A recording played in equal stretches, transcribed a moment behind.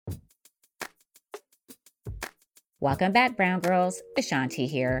Welcome back, Brown Girls. Ashanti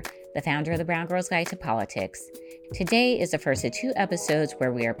here, the founder of the Brown Girls Guide to Politics. Today is the first of 2 episodes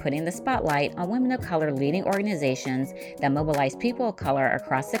where we are putting the spotlight on women of color leading organizations that mobilize people of color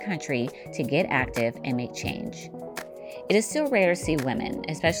across the country to get active and make change. It is still rare to see women,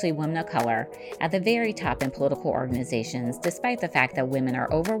 especially women of color, at the very top in political organizations, despite the fact that women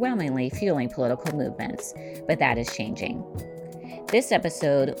are overwhelmingly fueling political movements, but that is changing. This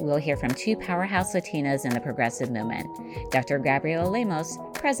episode, we'll hear from 2 powerhouse Latinas in the progressive movement, Dr. Gabriela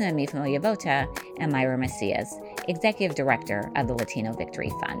Lemus, president of Mi Familia Vota, and Mayra Macías, executive director of the Latino Victory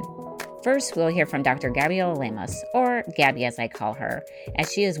Fund. First, we'll hear from Dr. Gabriela Lemus, or Gabby as I call her,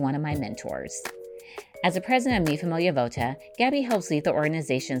 as she is one of my mentors. As the president of Mi Familia Vota, Gabby helps lead the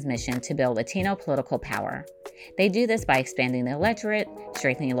organization's mission to build Latino political power. They do this by expanding the electorate,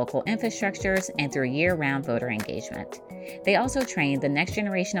 strengthening local infrastructures, and through year-round voter engagement. They also train the next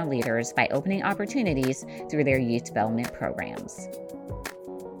generation of leaders by opening opportunities through their youth development programs.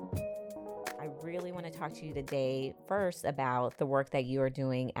 I really want to talk to you today first about the work that you are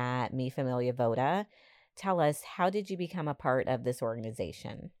doing at Mi Familia Vota. Tell us, how did you become a part of this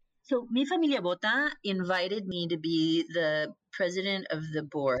organization? So Mi Familia Vota invited me to be the president of the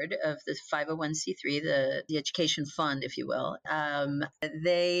board of the 501c3, the education fund, if you will.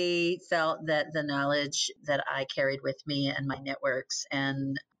 They felt that the knowledge that I carried with me and my networks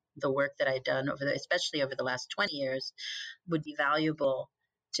and the work that I'd done especially over the last 20 years would be valuable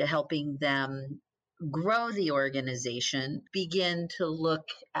to helping them grow the organization, begin to look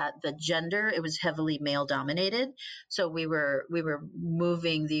at the gender. It was heavily male dominated. So we were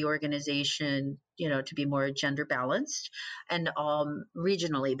moving the organization, to be more gender balanced and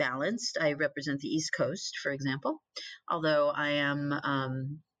regionally balanced. I represent the East Coast, for example, although I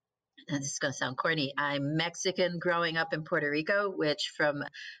am, this is going to sound corny, I'm Mexican growing up in Puerto Rico, which from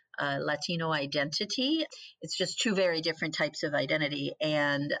Latino identity, it's just 2 very different types of identity.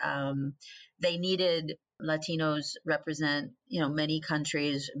 And they needed Latinos represent, many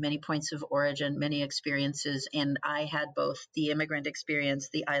countries, many points of origin, many experiences. And I had both the immigrant experience,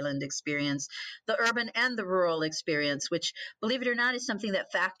 the island experience, the urban and the rural experience, which, believe it or not, is something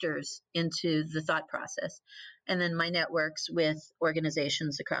that factors into the thought process. And then my networks with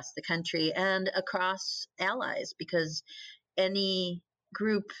organizations across the country and across allies, because any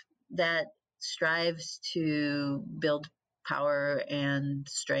group that strives to build power and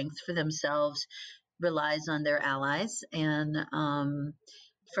strength for themselves relies on their allies. And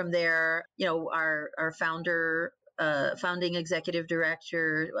from there, our founding executive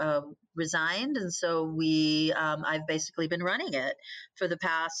director resigned, and so I've basically been running it for the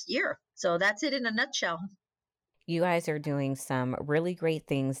past year. So that's it in a nutshell. You guys are doing some really great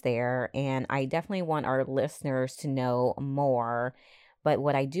things there, and I definitely want our listeners to know more. But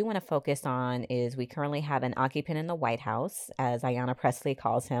what I do want to focus on is we currently have an occupant in the White House, as Ayanna Pressley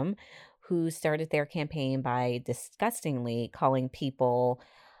calls him, who started their campaign by disgustingly calling people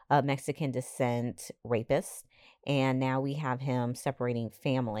of Mexican descent rapists. And now we have him separating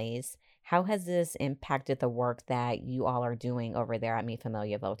families. How has this impacted the work that you all are doing over there at Mi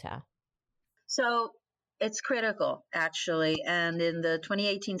Familia Vota? So it's critical, actually. And in the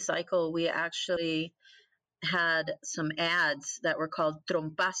 2018 cycle, we actually had some ads that were called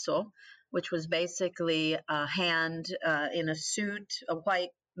trompazo, which was basically a hand in a suit, a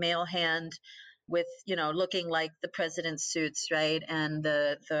white male hand with, looking like the president's suits, right? And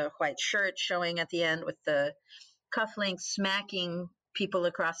the white shirt showing at the end with the cufflinks smacking people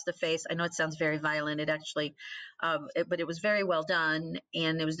across the face. I know it sounds very violent. It actually, but it was very well done,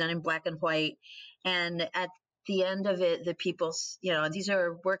 and it was done in black and white. And at the end of it, the people, these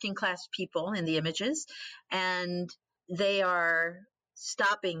are working class people in the images, and they are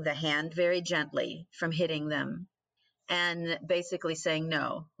stopping the hand very gently from hitting them and basically saying,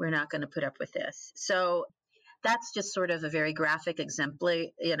 no, we're not going to put up with this. So that's just sort of a very graphic example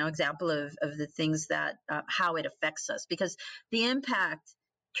of the things that how it affects us, because the impact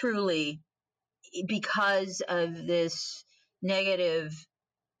truly, because of this negative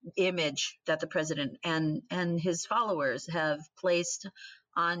image that the president and his followers have placed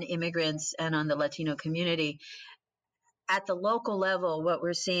on immigrants and on the Latino community. At the local level, what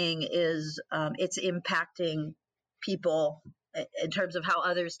we're seeing is it's impacting people in terms of how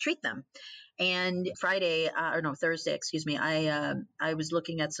others treat them. And Thursday, I was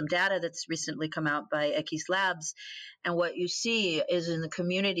looking at some data that's recently come out by X Labs. And what you see is in the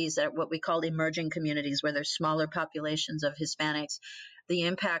communities that what we call emerging communities, where there's smaller populations of Hispanics, the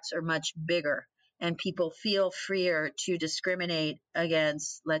impacts are much bigger. And people feel freer to discriminate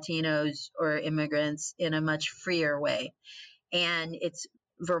against Latinos or immigrants in a much freer way. And it's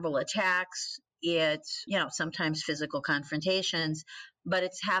verbal attacks, It's, sometimes physical confrontations, but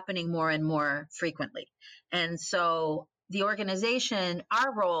it's happening more and more frequently. And so the organization,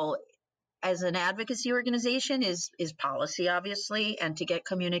 our role as an advocacy organization is policy, obviously, and to get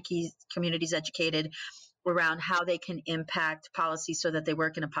communities educated around how they can impact policy so that they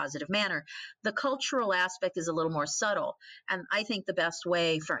work in a positive manner. The cultural aspect is a little more subtle. And I think the best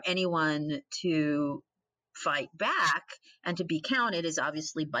way for anyone to fight back and to be counted is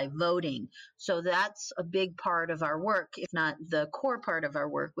obviously by voting. So that's a big part of our work, if not the core part of our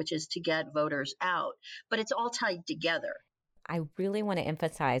work, which is to get voters out. But it's all tied together. I really want to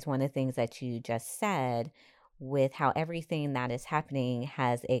emphasize one of the things that you just said with how everything that is happening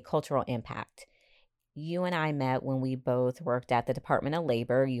has a cultural impact. You and I met when we both worked at the Department of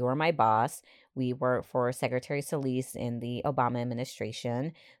Labor. You were my boss. We worked for Secretary Solis in the Obama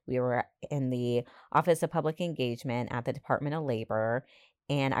administration. We were in the Office of Public Engagement at the Department of Labor.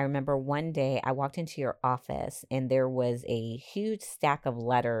 And I remember one day I walked into your office and there was a huge stack of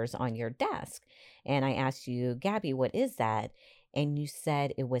letters on your desk. And I asked you, Gabby, what is that? And you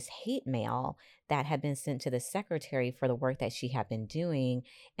said it was hate mail that had been sent to the secretary for the work that she had been doing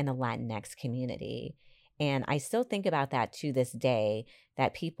in the Latinx community. And I still think about that to this day,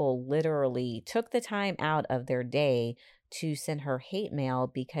 that people literally took the time out of their day to send her hate mail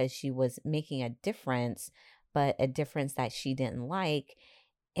because she was making a difference, but a difference that she didn't like.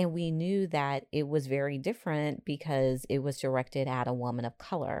 And we knew that it was very different because it was directed at a woman of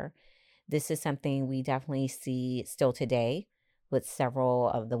color. This is something we definitely see still today with several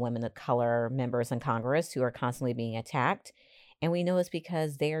of the women of color members in Congress who are constantly being attacked. And we know it's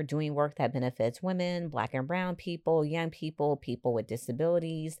because they are doing work that benefits women, Black and brown people, young people, people with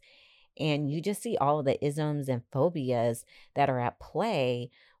disabilities. And you just see all of the isms and phobias that are at play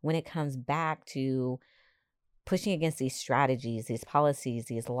when it comes back to pushing against these strategies, these policies,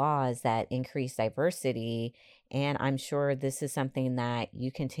 these laws that increase diversity. And I'm sure this is something that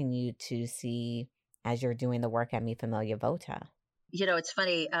you continue to see as you're doing the work at Mi Familia Vota. It's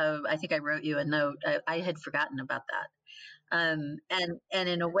funny. I think I wrote you a note. I had forgotten about that. And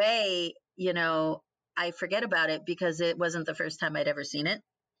in a way, I forget about it because it wasn't the first time I'd ever seen it.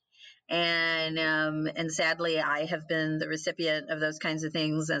 And sadly, I have been the recipient of those kinds of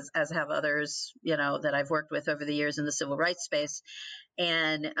things, as have others, that I've worked with over the years in the civil rights space.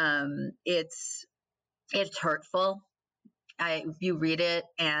 And it's hurtful. You read it,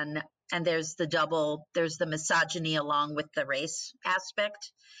 and there's the misogyny along with the race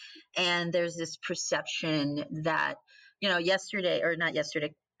aspect, and there's this perception that, yesterday, or not yesterday,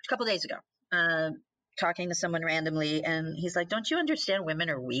 a couple days ago, talking to someone randomly, and he's like, "Don't you understand women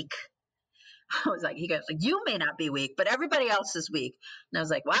are weak?" He goes, like, "You may not be weak, but everybody else is weak." And I was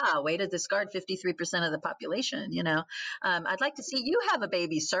like, wow, way to discard 53% of the population. I'd like to see you have a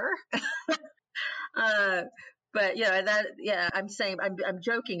baby, sir. But I'm saying, I'm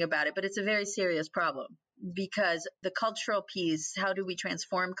joking about it, but it's a very serious problem because the cultural piece, how do we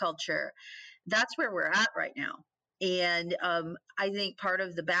transform culture? That's where we're at right now. And I think part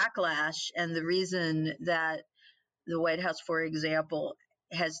of the backlash and the reason that the White House, for example,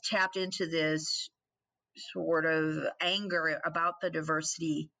 has tapped into this sort of anger about the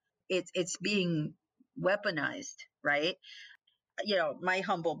diversity, it's being weaponized, right? My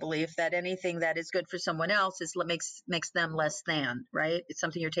humble belief that anything that is good for someone else makes them less than, right? It's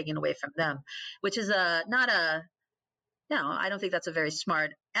something you're taking away from them, which is not a no, I don't think that's a very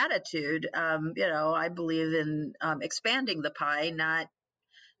smart attitude. I believe in expanding the pie, not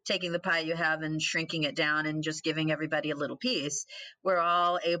taking the pie you have and shrinking it down and just giving everybody a little piece. We're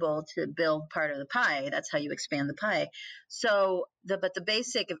all able to build part of the pie. That's how you expand the pie. So but the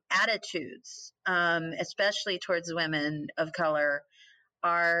basic attitudes, especially towards women of color,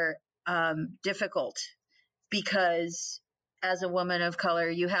 are difficult because as a woman of color,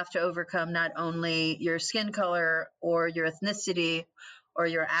 you have to overcome not only your skin color or your ethnicity or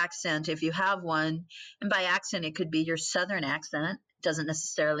your accent, if you have one. And by accent, it could be your Southern accent. Doesn't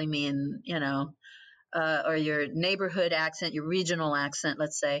necessarily mean, or your neighborhood accent, your regional accent,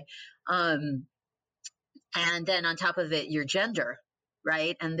 let's say. And then on top of it, your gender,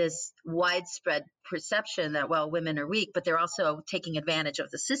 right? And this widespread perception that, well, women are weak, but they're also taking advantage of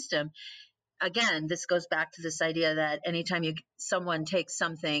the system. Again, this goes back to this idea that anytime someone takes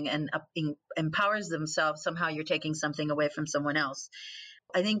something and empowers themselves, somehow you're taking something away from someone else.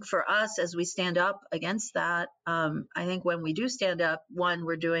 I think for us, as we stand up against that, I think when we do stand up, one,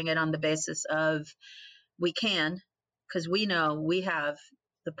 we're doing it on the basis of we can, because we know we have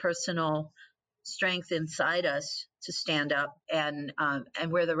the personal strength inside us to stand up, and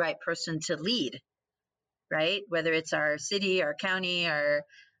we're the right person to lead, right? Whether it's our city, our county, our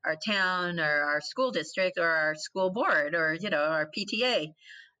our town or our school district or our school board or, our PTA.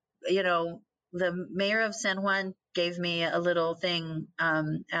 The mayor of San Juan gave me a little thing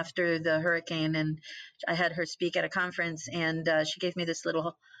after the hurricane, and I had her speak at a conference, and she gave me this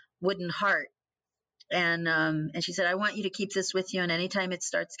little wooden heart. And she said, I want you to keep this with you. And anytime it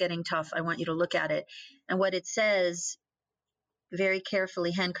starts getting tough, I want you to look at it. And what it says, very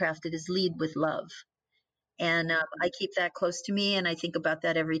carefully handcrafted, is lead with love. And I keep that close to me. And I think about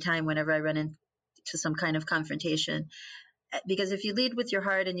that every time whenever I run into some kind of confrontation. Because if you lead with your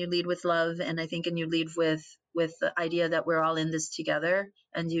heart and you lead with love, and you lead with the idea that we're all in this together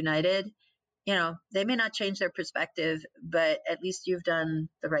and united, they may not change their perspective, but at least you've done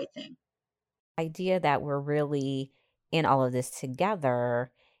the right thing. Idea that we're really in all of this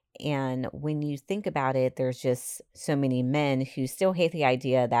together. And when you think about it, there's just so many men who still hate the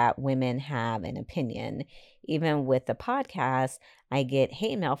idea that women have an opinion. Even with the podcast, I get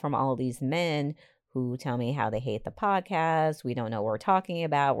hate mail from all these men who tell me how they hate the podcast. We don't know what we're talking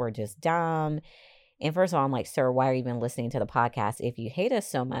about. We're just dumb. And first of all, I'm like, sir, why are you even listening to the podcast if you hate us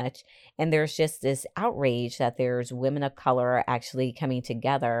so much? And there's just this outrage that there's women of color actually coming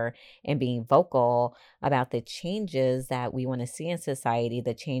together and being vocal about the changes that we want to see in society,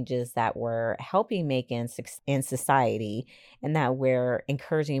 the changes that we're helping make in society, and that we're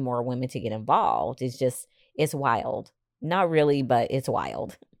encouraging more women to get involved. It's wild. Not really, but it's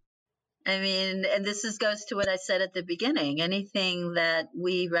wild. I mean, and goes to what I said at the beginning. Anything that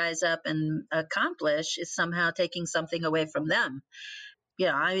we rise up and accomplish is somehow taking something away from them.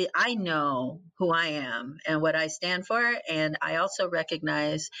 I know who I am and what I stand for. And I also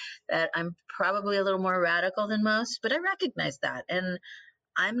recognize that I'm probably a little more radical than most, but I recognize that. And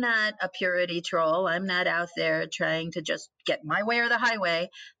I'm not a purity troll. I'm not out there trying to just get my way or the highway.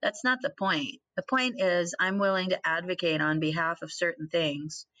 That's not the point. The point is I'm willing to advocate on behalf of certain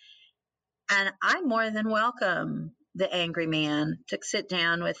things. And I more than welcome the angry man to sit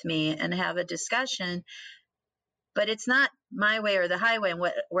down with me and have a discussion. But it's not my way or the highway. And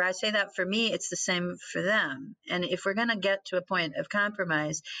where I say that, for me, it's the same for them. And if we're going to get to a point of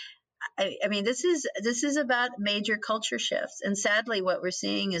compromise, I mean, this is about major culture shifts. And sadly, what we're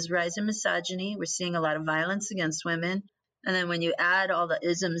seeing is rise in misogyny. We're seeing a lot of violence against women. And then when you add all the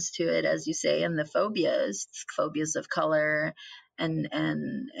isms to it, as you say, and the phobias of color and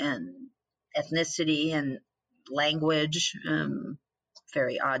ethnicity and language,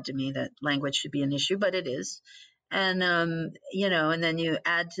 very odd to me that language should be an issue, but it is. And, and then you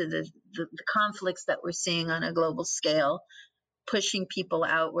add to the conflicts that we're seeing on a global scale, pushing people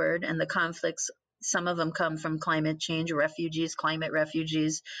outward, and the conflicts, some of them come from climate change refugees, climate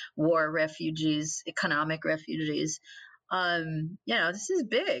refugees, war refugees, economic refugees. This is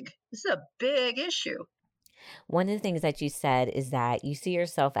big. This is a big issue. One of the things that you said is that you see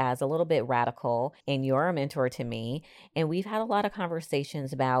yourself as a little bit radical and you're a mentor to me. And we've had a lot of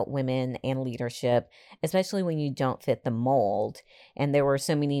conversations about women and leadership, especially when you don't fit the mold. And there were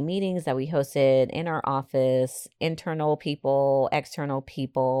so many meetings that we hosted in our office, internal people, external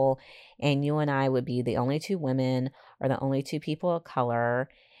people. And you and I would be the only two women or the only two people of color.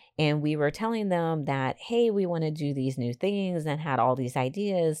 And we were telling them that, hey, we want to do these new things, and had all these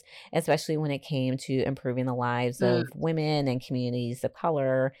ideas, especially when it came to improving the lives of women and communities of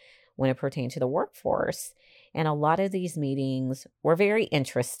color when it pertained to the workforce. And a lot of these meetings were very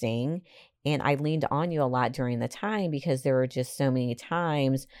interesting. And I leaned on you a lot during the time because there were just so many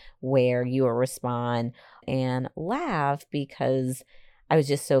times where you would respond and laugh because I was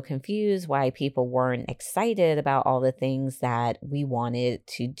just so confused why people weren't excited about all the things that we wanted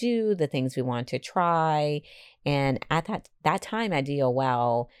to do, the things we wanted to try. And at that time at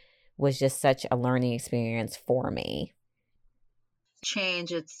DOL was just such a learning experience for me.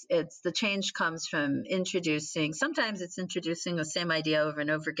 Change, it's the change comes from sometimes it's introducing the same idea over and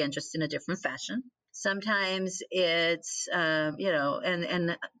over again, just in a different fashion. Sometimes it's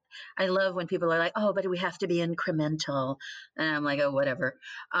and I love when people are like, oh, but we have to be incremental. And I'm like, oh, whatever.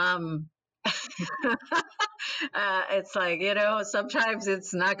 It's like, sometimes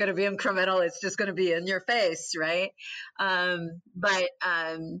it's not going to be incremental. It's just going to be in your face, right? But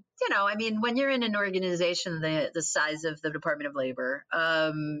I mean, when you're in an organization the size of the Department of Labor,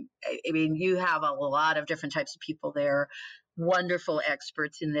 I mean, you have a lot of different types of people there, wonderful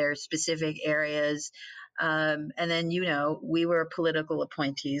experts in their specific areas. And then, we were political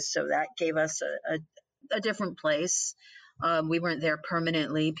appointees, so that gave us a different place. We weren't there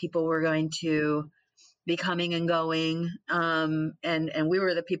permanently. People were going to be coming and going, and we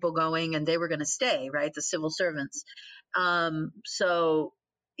were the people going, and they were going to stay, right? The civil servants. So,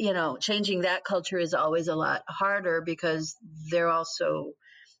 changing that culture is always a lot harder because they're also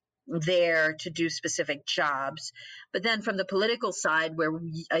there to do specific jobs. But then from the political side, where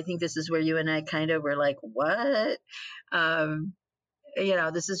I think this is where you and I kind of were like, what? Um,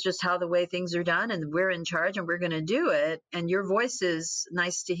 this is just how the way things are done, and we're in charge and we're going to do it. And your voice is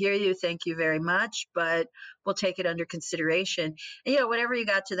nice to hear you. Thank you very much. But we'll take it under consideration. And, whenever you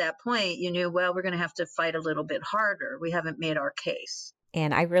got to that point, you knew, well, we're going to have to fight a little bit harder. We haven't made our case.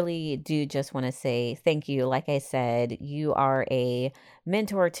 And I really do just want to say thank you. Like I said, you are a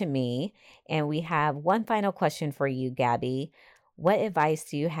mentor to me. And we have one final question for you, Gabby. What advice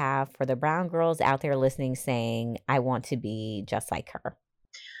do you have for the brown girls out there listening saying, I want to be just like her?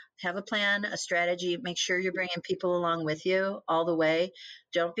 Have a plan, a strategy. Make sure you're bringing people along with you all the way.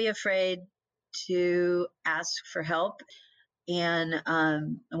 Don't be afraid to ask for help. And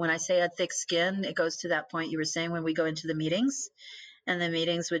when I say a thick skin, it goes to that point you were saying when we go into the meetings. And the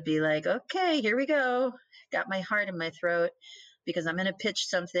meetings would be like, okay, here we go. Got my heart in my throat because I'm going to pitch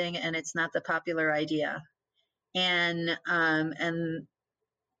something and it's not the popular idea. And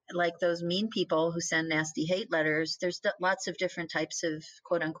like those mean people who send nasty hate letters, there's lots of different types of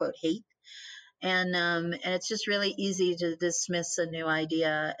quote unquote hate. And it's just really easy to dismiss a new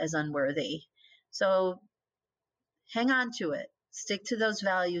idea as unworthy. So hang on to it. Stick to those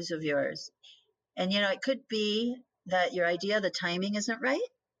values of yours. And it could be that your idea, the timing isn't right,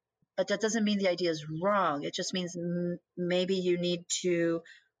 but that doesn't mean the idea is wrong. It just means maybe you need to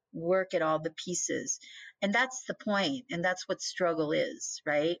work at all the pieces. And that's the point. And that's what struggle is,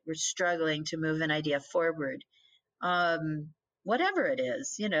 right? We're struggling to move an idea forward. Whatever it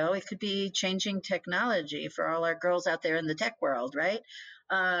is, it could be changing technology for all our girls out there in the tech world, right?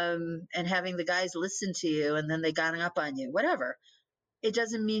 And having the guys listen to you and then they gang up on you, whatever. It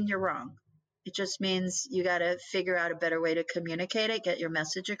doesn't mean you're wrong. It just means you got to figure out a better way to communicate it, get your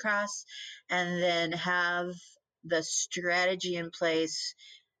message across, and then have the strategy in place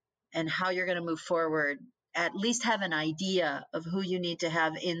and how you're going to move forward. At least have an idea of who you need to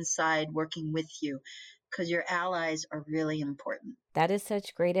have inside working with you, because your allies are really important. That is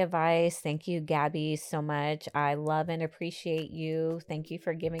such great advice. Thank you, Gabby, so much. I love and appreciate you. Thank you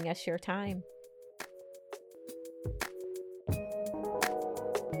for giving us your time.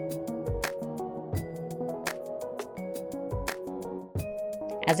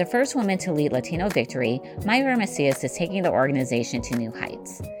 As the first woman to lead Latino Victory, Mayra Macías is taking the organization to new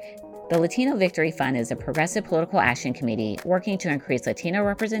heights. The Latino Victory Fund is a progressive political action committee working to increase Latino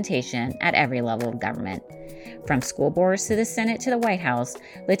representation at every level of government. From school boards to the Senate to the White House,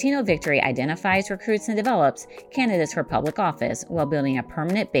 Latino Victory identifies, recruits, and develops candidates for public office while building a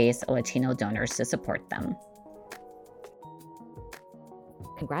permanent base of Latino donors to support them.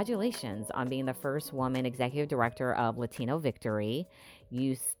 Congratulations on being the first woman executive director of Latino Victory.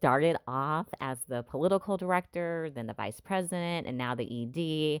 You started off as the political director, then the vice president, and now the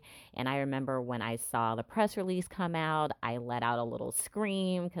ED. And I remember when I saw the press release come out, I let out a little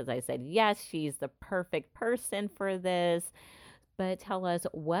scream because I said, yes, she's the perfect person for this. But tell us,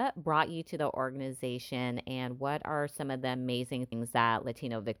 what brought you to the organization and what are some of the amazing things that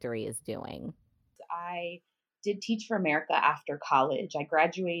Latino Victory is doing? I did Teach for America after college. I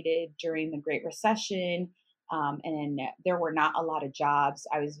graduated during the Great Recession, and there were not a lot of jobs.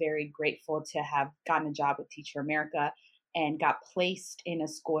 I was very grateful to have gotten a job with Teach for America and got placed in a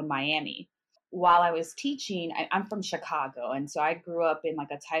school in Miami. While I was teaching, I'm from Chicago, and so I grew up in like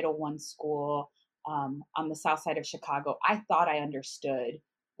a Title I school on the south side of Chicago. I thought I understood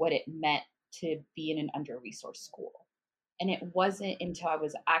what it meant to be in an under-resourced school. And it wasn't until I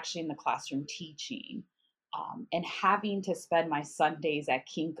was actually in the classroom teaching and having to spend my Sundays at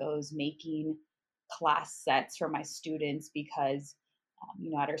Kinko's making class sets for my students because,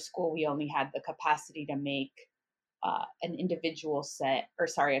 at our school, we only had the capacity to make an individual set, or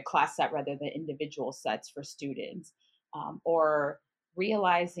sorry, a class set rather than individual sets for students, or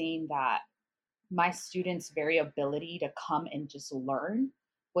realizing that my students' very ability to come and just learn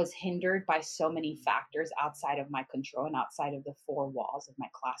was hindered by so many factors outside of my control and outside of the four walls of my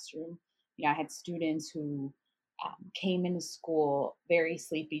classroom. I had students who came into school very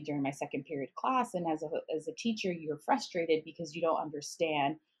sleepy during my second period class, and as a teacher, you're frustrated because you don't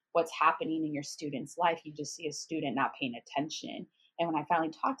understand what's happening in your student's life. You just see a student not paying attention. And when I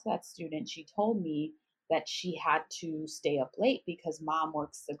finally talked to that student, she told me that she had to stay up late because mom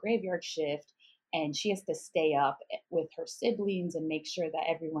works the graveyard shift and she has to stay up with her siblings and make sure that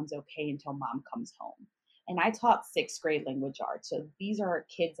everyone's okay until mom comes home. And I taught sixth grade language arts. So these are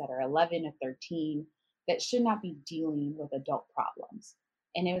kids that are 11 to 13 that should not be dealing with adult problems.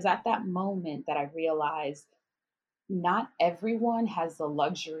 And it was at that moment that I realized not everyone has the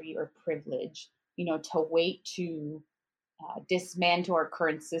luxury or privilege, to wait to dismantle our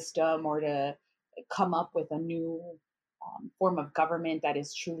current system or to come up with a new form of government that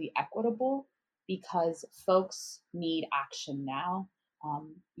is truly equitable, because folks need action now.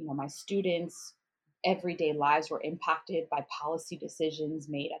 My students' everyday lives were impacted by policy decisions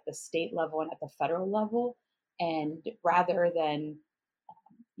made at the state level and at the federal level. And rather than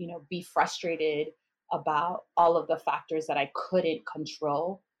be frustrated about all of the factors that I couldn't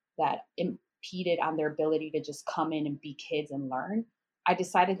control that impeded on their ability to just come in and be kids and learn, I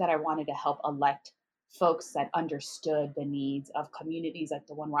decided that I wanted to help elect folks that understood the needs of communities like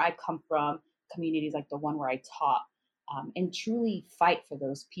the one where I come from, communities like the one where I taught, and truly fight for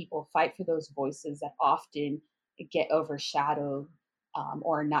those people, fight for those voices that often get overshadowed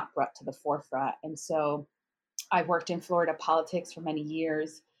or not brought to the forefront. And so I worked in Florida politics for many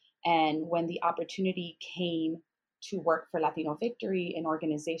years. And when the opportunity came to work for Latino Victory, an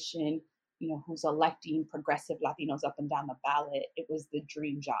organization, who's electing progressive Latinos up and down the ballot, it was the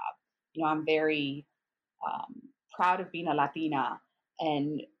dream job. I'm very proud of being a Latina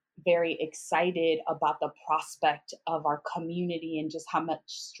and very excited about the prospect of our community and just how much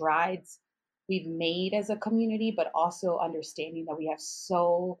strides we've made as a community, but also understanding that we have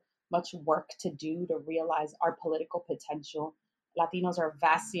so much work to do to realize our political potential. Latinos are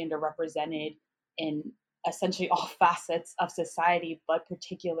vastly underrepresented in essentially all facets of society, but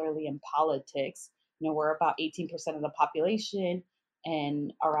particularly in politics. We're about 18% of the population,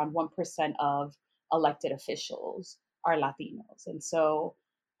 and around 1% of elected officials are Latinos. And so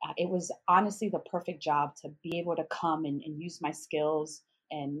it was honestly the perfect job to be able to come and use my skills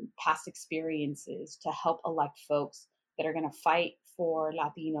and past experiences to help elect folks that are going to fight for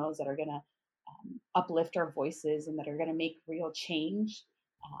Latinos, that are going to uplift our voices, and that are going to make real change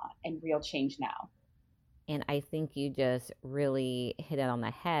and real change now. And I think you just really hit it on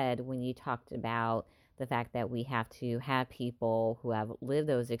the head when you talked about the fact that we have to have people who have lived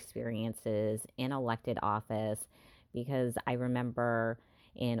those experiences in elected office. Because I remember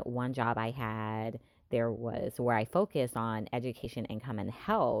in one job I had, there was where I focused on education, income, and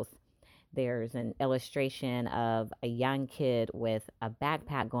health. There's an illustration of a young kid with a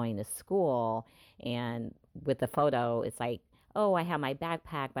backpack going to school. And with the photo, it's like, oh, I have my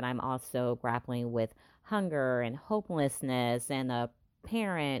backpack, but I'm also grappling with hunger and hopelessness, and a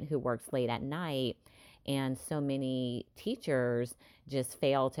parent who works late at night. And so many teachers just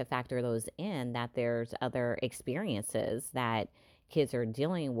fail to factor those in, that there's other experiences that kids are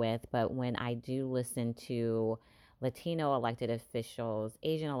dealing with. But when I do listen to Latino elected officials,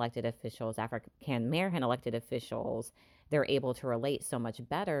 Asian elected officials, African American elected officials, they're able to relate so much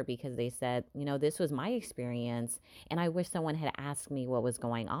better because they said, this was my experience, and I wish someone had asked me what was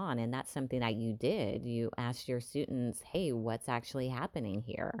going on. And that's something that you did. You asked your students, hey, what's actually happening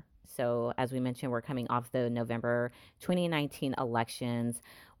here? So, as we mentioned, we're coming off the November 2019 elections.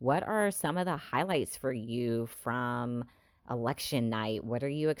 What are some of the highlights for you from election night? What are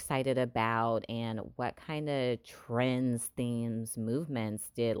you excited about, and what kind of trends, themes,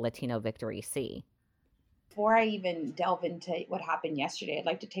 movements did Latino Victory see? Before I even delve into what happened yesterday, I'd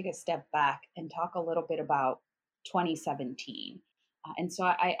like to take a step back and talk a little bit about 2017. And so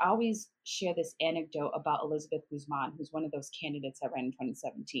I always share this anecdote about Elizabeth Guzman, who's one of those candidates that ran in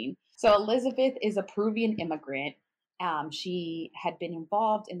 2017. So Elizabeth is a Peruvian immigrant. She had been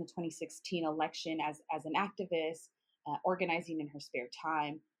involved in the 2016 election as an activist, organizing in her spare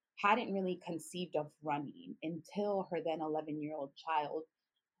time, hadn't really conceived of running until her then 11-year-old child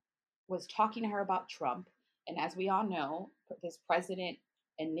was talking to her about Trump. And as we all know, this president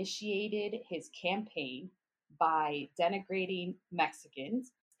initiated his campaign by denigrating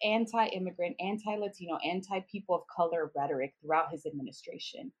Mexicans, anti immigrant, anti Latino, anti people of color rhetoric throughout his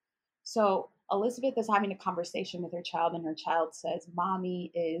administration. So Elizabeth is having a conversation with her child, and her child says,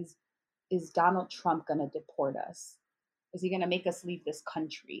 Mommy, is Donald Trump going to deport us? Is he going to make us leave this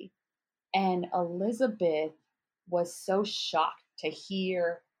country? And Elizabeth was so shocked to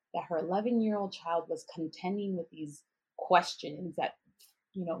hear that her 11-year-old child was contending with these questions that,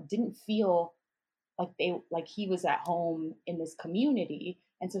 didn't feel like he was at home in this community.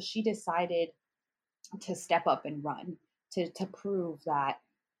 And so she decided to step up and run to prove that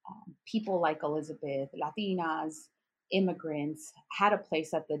people like Elizabeth, Latinas, immigrants, had a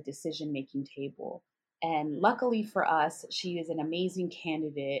place at the decision making table. And luckily for us, she is an amazing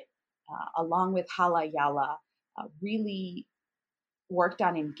candidate, along with Hala Yala, really worked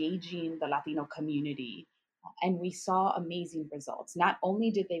on engaging the Latino community. And we saw amazing results. Not only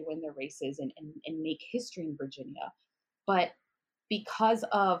did they win their races and make history in Virginia, but because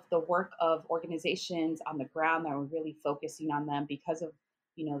of the work of organizations on the ground that were really focusing on them, because of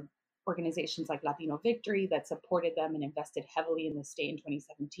organizations like Latino Victory that supported them and invested heavily in the state in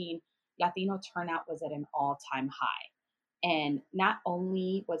 2017, Latino turnout was at an all-time high. And not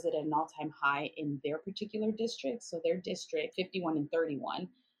only was it an all-time high in their particular district, so their district 51 and 31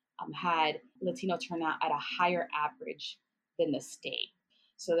 had Latino turnout at a higher average than the state.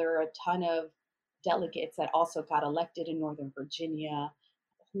 So there are a ton of delegates that also got elected in Northern Virginia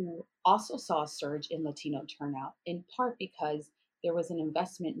who also saw a surge in Latino turnout, in part because there was an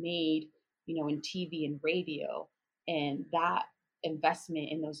investment made, in TV and radio, and that investment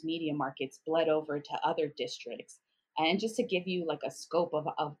in those media markets bled over to other districts. And just to give you like a scope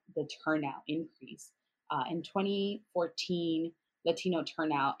of the turnout increase, in 2014, Latino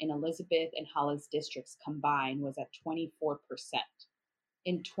turnout in Elizabeth and Hollis districts combined was at 24%.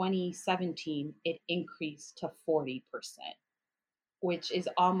 In 2017, it increased to 40%, which is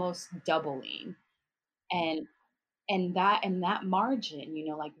almost doubling. And that margin,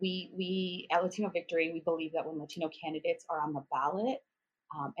 like we at Latino Victory, we believe that when Latino candidates are on the ballot,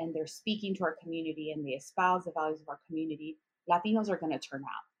 and they're speaking to our community and they espouse the values of our community, Latinos are going to turn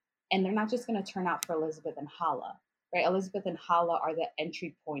out, and they're not just going to turn out for Elizabeth and Hala, right? Elizabeth and Hala are the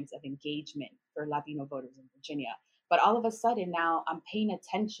entry points of engagement for Latino voters in Virginia. But all of a sudden now I'm paying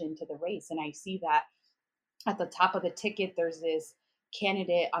attention to the race, and I see that at the top of the ticket, there's this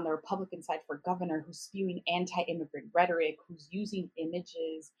candidate on the Republican side for governor who's spewing anti immigrant rhetoric, who's using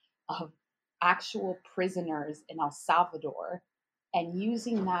images of actual prisoners in El Salvador and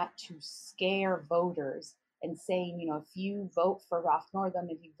using that to scare voters and saying, if you vote for Ralph Northam,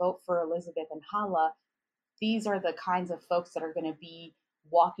 if you vote for Elizabeth and Hala, these are the kinds of folks that are going to be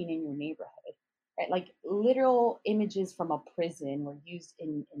walking in your neighborhood. Right? Like literal images from a prison were used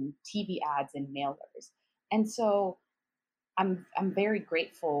in TV ads and mailers. And so I'm very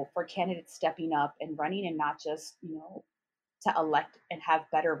grateful for candidates stepping up and running, and not just, to elect and have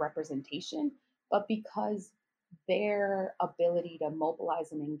better representation, but because their ability to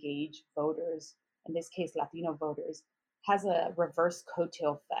mobilize and engage voters, in this case Latino voters, has a reverse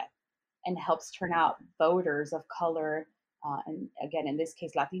coattail effect and helps turn out voters of color, and again, in this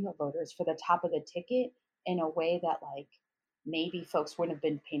case, Latino voters, for the top of the ticket in a way that like maybe folks wouldn't have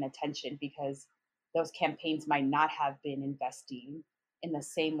been paying attention because those campaigns might not have been investing in the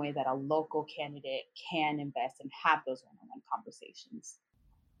same way that a local candidate can invest and have those one-on-one conversations.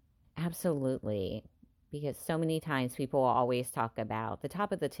 Absolutely. Because so many times people will always talk about the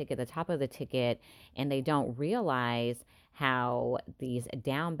top of the ticket, and they don't realize how these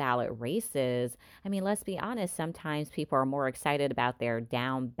down ballot races, I mean, let's be honest, sometimes people are more excited about their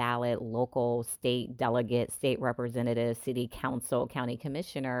down ballot local state delegate, state representative, city council, county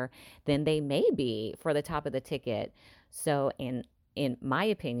commissioner than they may be for the top of the ticket. So, in my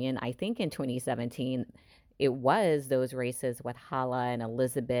opinion, I think in 2017, it was those races with Hala and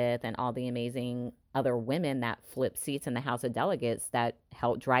Elizabeth and all the amazing other women that flipped seats in the House of Delegates that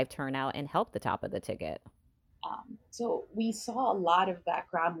helped drive turnout and help the top of the ticket. So we saw a lot of that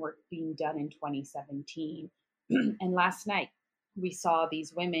groundwork being done in 2017. And last night, we saw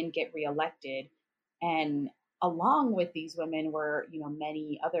these women get reelected. And along with these women were,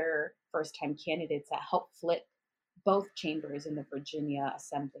 many other first time candidates that helped flip both chambers in the Virginia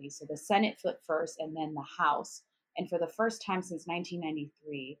Assembly. So the Senate flipped first and then the House. And for the first time since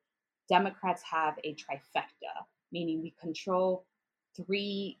 1993, Democrats have a trifecta, meaning we control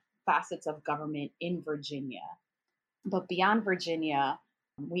three facets of government in Virginia. But beyond Virginia,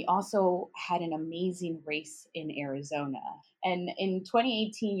 we also had an amazing race in Arizona. And in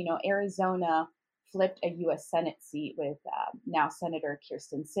 2018, Arizona flipped a U.S. Senate seat with now Senator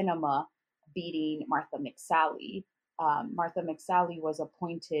Kirsten Sinema beating Martha McSally. Martha McSally was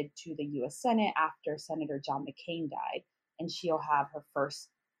appointed to the U.S. Senate after Senator John McCain died, and she'll have her first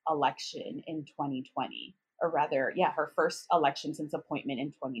election in 2020, or rather, yeah, her first election since appointment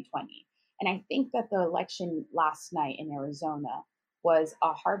in 2020. And I think that the election last night in Arizona was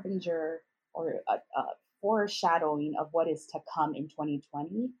a harbinger or a foreshadowing of what is to come in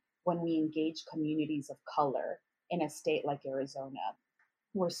 2020 when we engage communities of color in a state like Arizona.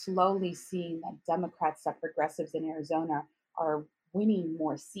 We're slowly seeing that Democrats, that progressives in Arizona are winning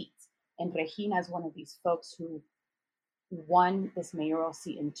more seats. And Regina is one of these folks who won this mayoral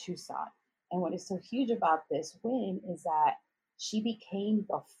seat in Tucson. And what is so huge about this win is that she became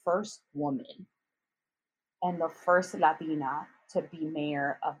the first woman and the first Latina to be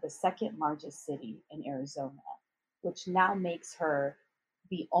mayor of the second largest city in Arizona, which now makes her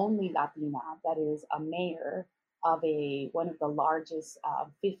the only Latina that is a mayor of one of the largest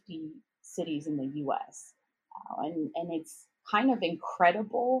 50 cities in the U.S. And it's kind of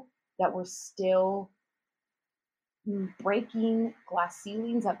incredible that we're still breaking glass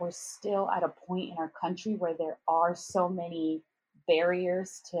ceilings, that we're still at a point in our country where there are so many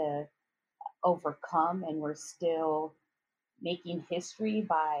barriers to overcome, and we're still making history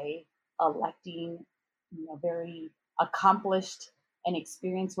by electing, very accomplished and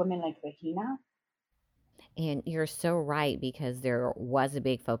experienced women like Regina. And you're so right because there was a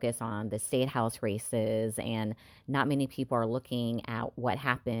big focus on the state house races, and not many people are looking at what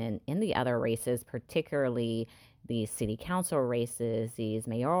happened in the other races, particularly these city council races, these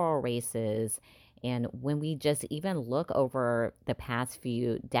mayoral races. And when we just even look over the past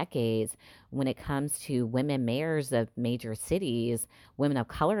few decades, when it comes to women mayors of major cities, women of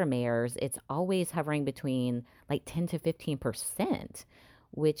color mayors, it's always hovering between like 10 to 15%,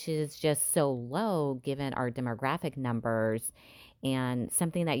 which is just so low given our demographic numbers. And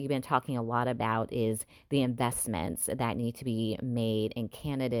something that you've been talking a lot about is the investments that need to be made in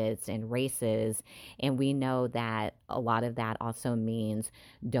candidates and races. And we know that a lot of that also means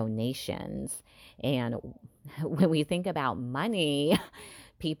donations. And when we think about money,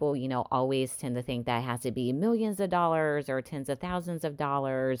 people, always tend to think that has to be millions of dollars or tens of thousands of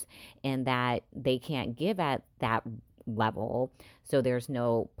dollars, and that they can't give at that level. So there's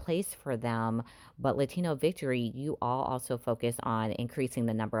no place for them. But Latino Victory, you all also focus on increasing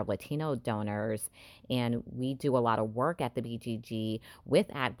the number of Latino donors. And we do a lot of work at the BGG with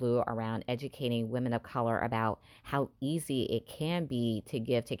ActBlue around educating women of color about how easy it can be to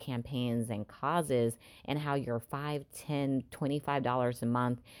give to campaigns and causes, and how your $5, $10, $25 a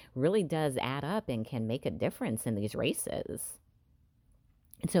month really does add up and can make a difference in these races.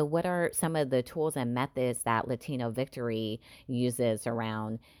 So, what are some of the tools and methods that Latino Victory uses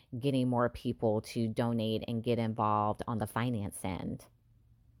around getting more people to donate and get involved on the finance end?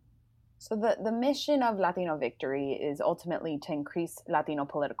 So the mission of Latino Victory is ultimately to increase Latino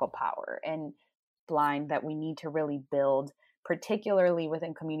political power and blind that we need to really build, particularly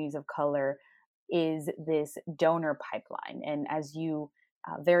within communities of color, is this donor pipeline. And as you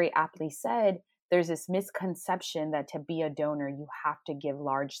very aptly said, there's this misconception that to be a donor, you have to give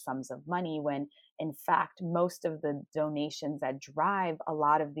large sums of money, when in fact, most of the donations that drive a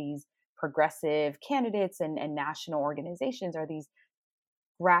lot of these progressive candidates and national organizations are these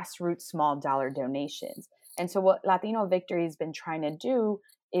grassroots small dollar donations. And so what Latino Victory has been trying to do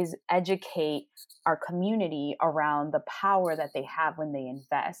is educate our community around the power that they have when they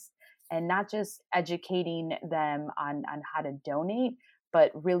invest, and not just educating them on how to donate, but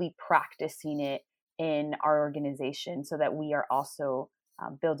really practicing it in our organization so that we are also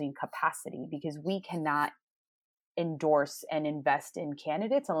building capacity, because we cannot endorse and invest in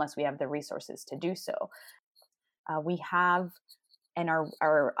candidates unless we have the resources to do so. We have and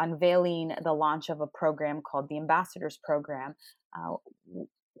are unveiling the launch of a program called the Ambassadors Program, uh,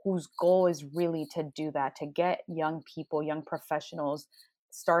 whose goal is really to do that, to get young people, young professionals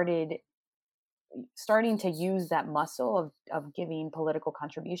starting to use that muscle of giving political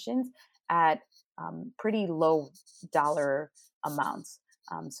contributions at pretty low dollar amounts.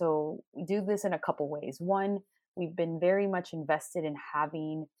 So we do this in a couple ways. One, we've been very much invested in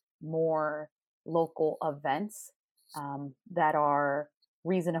having more local events that are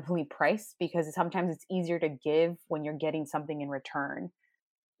reasonably priced, because sometimes it's easier to give when you're getting something in return.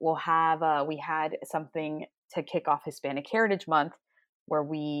 We had something to kick off Hispanic Heritage Month, where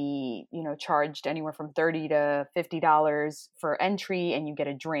we charged anywhere from $30 to $50 for entry, and you get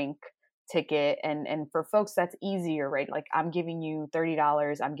a drink ticket. And for folks, that's easier, right? Like, I'm giving you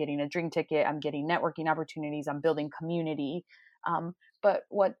 $30, I'm getting a drink ticket, I'm getting networking opportunities, I'm building community. But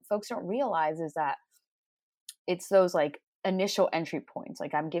what folks don't realize is that it's those like initial entry points.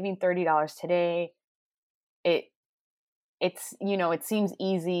 Like, I'm giving $30 today. It seems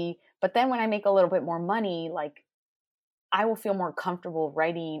easy, but then when I make a little bit more money, like, I will feel more comfortable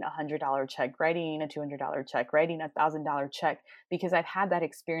writing $100 check, writing a $200 check, writing $1,000 check, because I've had that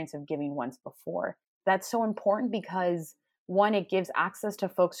experience of giving once before. That's so important because, one, it gives access to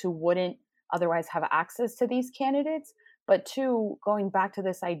folks who wouldn't otherwise have access to these candidates. But two, going back to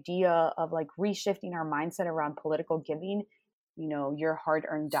this idea of like reshifting our mindset around political giving, your hard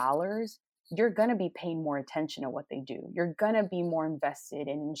earned dollars, you're going to be paying more attention to what they do. You're going to be more invested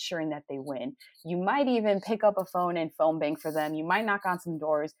in ensuring that they win. You might even pick up a phone and phone bank for them. You might knock on some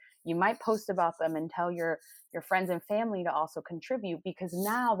doors. You might post about them and tell your friends and family to also contribute, because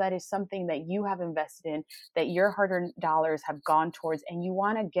now that is something that you have invested in, that your hard-earned dollars have gone towards, and you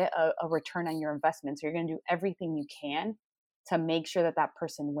want to get a return on your investment. So you're going to do everything you can to make sure that that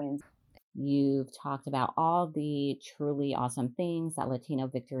person wins. You've talked about all the truly awesome things that Latino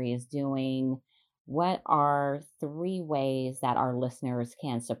Victory is doing. What are 3 ways that our listeners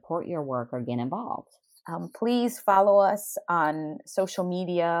can support your work or get involved? Please follow us on social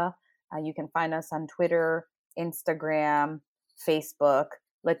media. You can find us on Twitter, Instagram, Facebook,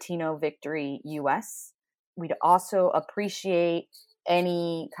 Latino Victory US. We'd also appreciate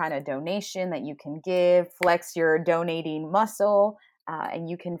any kind of donation that you can give. Flex your donating muscle, and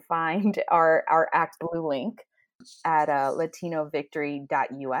you can find our Act Blue link at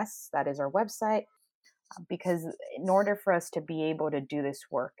latinovictory.us. That is our website. Because in order for us to be able to do this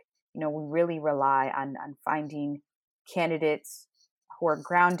work, we really rely on finding candidates who are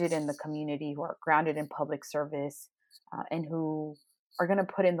grounded in the community, who are grounded in public service, and who are going to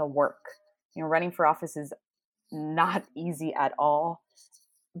put in the work. Running for office is not easy at all,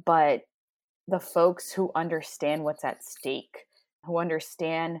 but the folks who understand what's at stake, who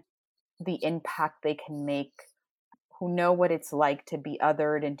understand the impact they can make, who know what it's like to be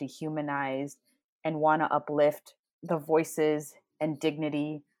othered and dehumanized, and want to uplift the voices and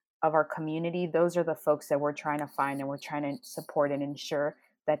dignity of our community, those are the folks that we're trying to find, and we're trying to support and ensure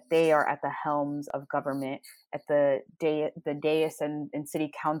that they are at the helms of government, at the dais and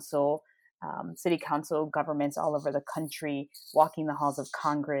city council governments all over the country, walking the halls of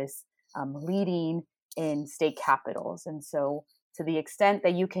Congress, leading in state capitals. And so to the extent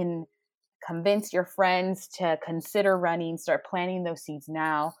that you can convince your friends to consider running, start planting those seeds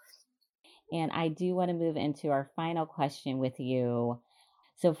now. And I do want to move into our final question with you.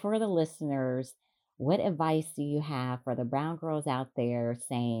 So for the listeners, what advice do you have for the brown girls out there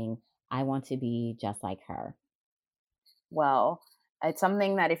saying, I want to be just like her? Well, it's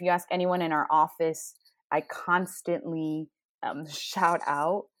something that if you ask anyone in our office, I constantly shout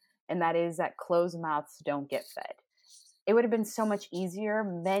out, and that is that closed mouths don't get fed. It would have been so much easier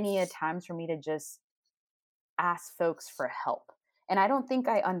many a times for me to just ask folks for help. And I don't think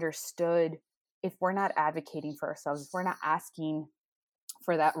I understood, if we're not advocating for ourselves, if we're not asking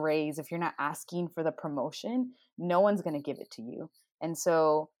for that raise, if you're not asking for the promotion, no one's going to give it to you. And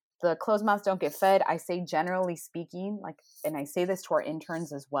so the closed mouths don't get fed. I say, generally speaking, and I say this to our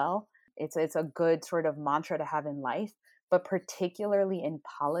interns as well, it's a good sort of mantra to have in life, but particularly in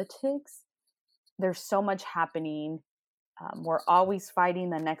politics, there's so much happening. We're always fighting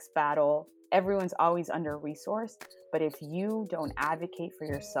the next battle. Everyone's always under-resourced. But if you don't advocate for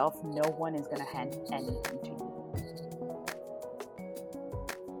yourself, no one is going to hand anything to you.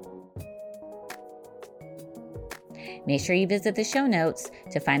 Make sure you visit the show notes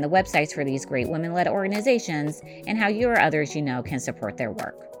to find the websites for these great women-led organizations and how you or others you know can support their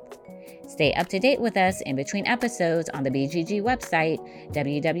work. Stay up to date with us in between episodes on the BGG website,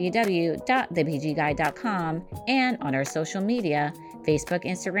 www.thebgguide.com, and on our social media, Facebook,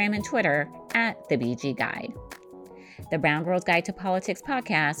 Instagram, and Twitter @The BG Guide. The Brown Girls Guide to Politics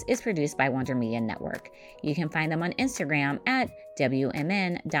podcast is produced by Wonder Media Network. You can find them on Instagram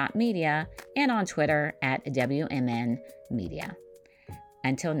 @WMN.media and on Twitter @WMNmedia.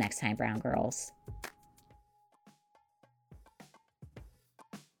 Until next time, Brown Girls.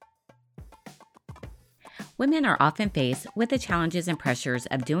 Women are often faced with the challenges and pressures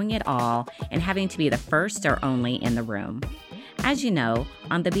of doing it all and having to be the first or only in the room. As you know,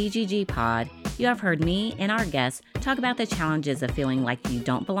 on the BGG pod, you have heard me and our guests talk about the challenges of feeling like you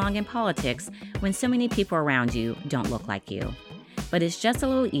don't belong in politics when so many people around you don't look like you. But it's just a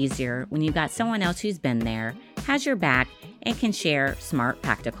little easier when you've got someone else who's been there, has your back, and can share smart,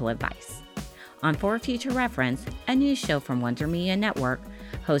 practical advice. On For Future Reference, a news show from Wonder Media Network,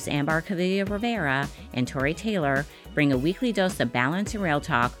 hosts Ambar Cavillo Rivera and Tori Taylor bring a weekly dose of balance and real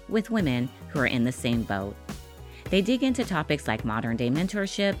talk with women who are in the same boat. They dig into topics like modern-day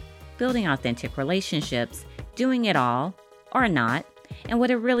mentorship, building authentic relationships, doing it all, or not, and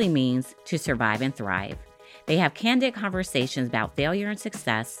what it really means to survive and thrive. They have candid conversations about failure and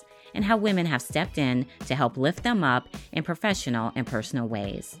success and how women have stepped in to help lift them up in professional and personal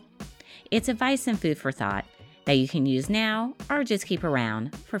ways. It's advice and food for thought that you can use now or just keep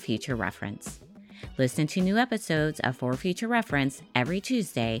around for future reference. Listen to new episodes of For Future Reference every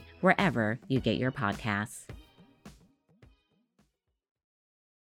Tuesday wherever you get your podcasts.